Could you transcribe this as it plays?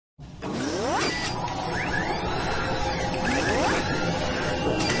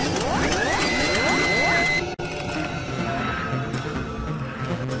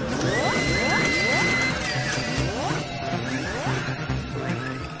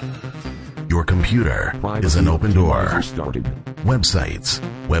Your computer is an open door. Started. Websites,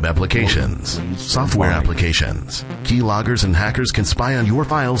 web applications, software applications, keyloggers and hackers can spy on your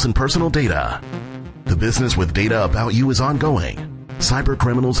files and personal data. The business with data about you is ongoing. Cyber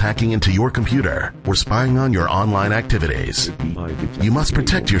criminals hacking into your computer or spying on your online activities. You must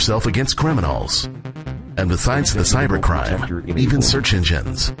protect yourself against criminals. And besides the cybercrime, even search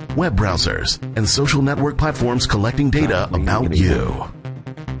engines, web browsers, and social network platforms collecting data about you.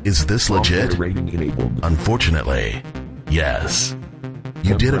 Is this legit? Unfortunately, yes.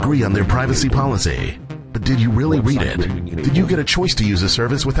 You did agree on their privacy policy, but did you really read it? Did you get a choice to use a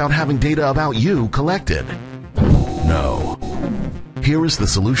service without having data about you collected? No. Here is the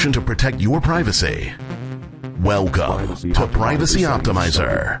solution to protect your privacy. Welcome to Privacy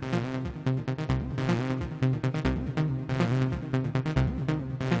Optimizer.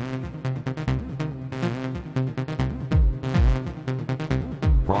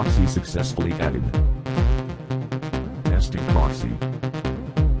 Proxy successfully added. Testing proxy.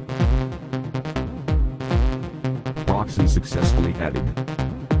 Proxy successfully added.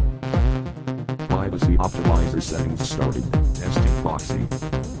 Privacy Optimizer settings started. Testing proxy.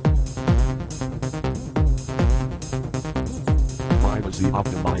 Privacy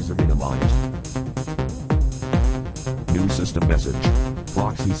Optimizer minimized. New system message.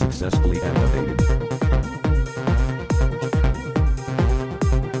 Proxy successfully activated.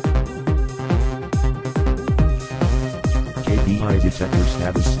 KPI detector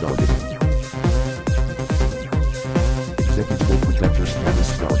status started. Executable protector status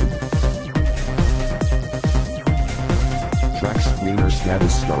started. Track screener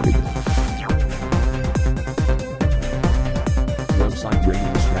status started. Website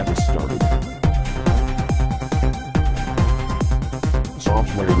rating status started.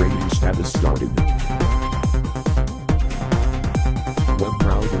 Software rating status started. Web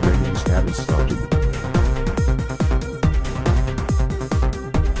browser rating status started.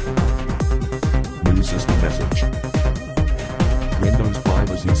 New system message. Windows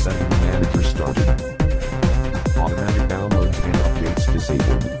Privacy Settings Manager started. Automatic downloads and updates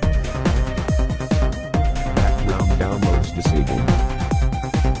disabled. Background downloads disabled.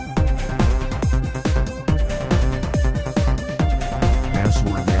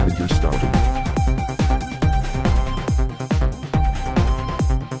 Password Manager started.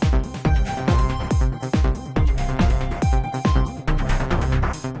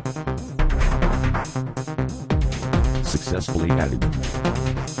 Successfully added.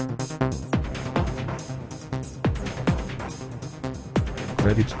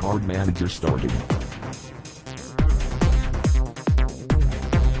 Credit Card Manager started.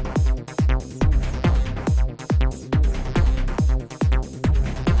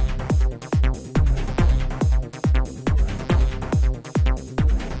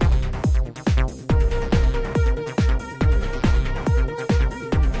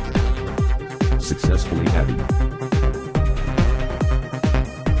 Successfully added.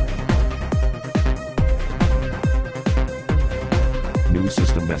 New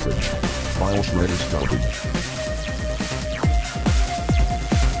system message. File shredder started.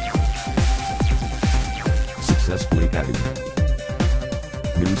 Successfully added.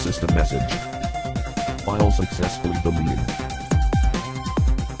 New system message. File successfully deleted.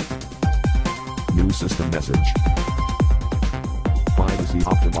 New system message. Privacy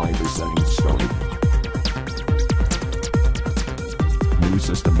Optimizer settings started. New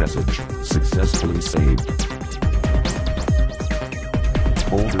system message. Successfully saved.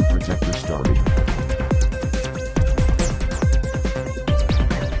 Folder protector started.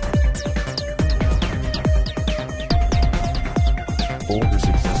 Folder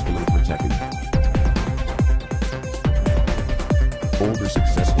successfully protected. Folder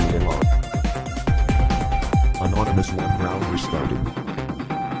successfully unlocked. Anonymous web browser started.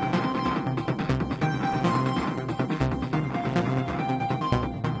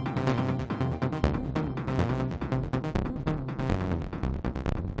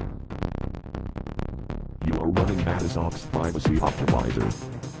 You are running Matisoft's Privacy Optimizer.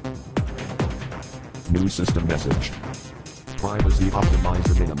 New system message. Privacy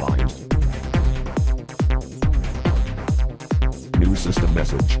Optimizer minimized. New system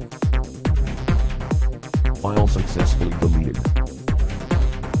message. File successfully deleted.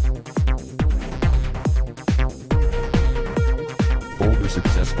 Folder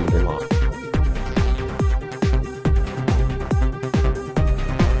successfully unlocked.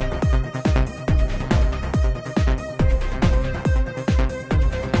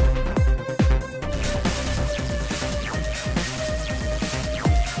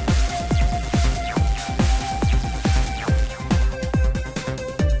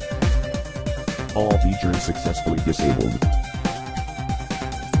 All features successfully disabled.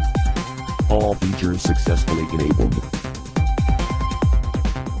 All features successfully enabled.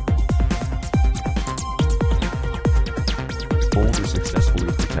 Folder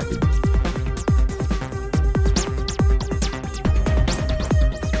successfully protected.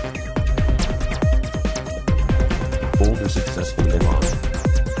 Folder successfully unlocked.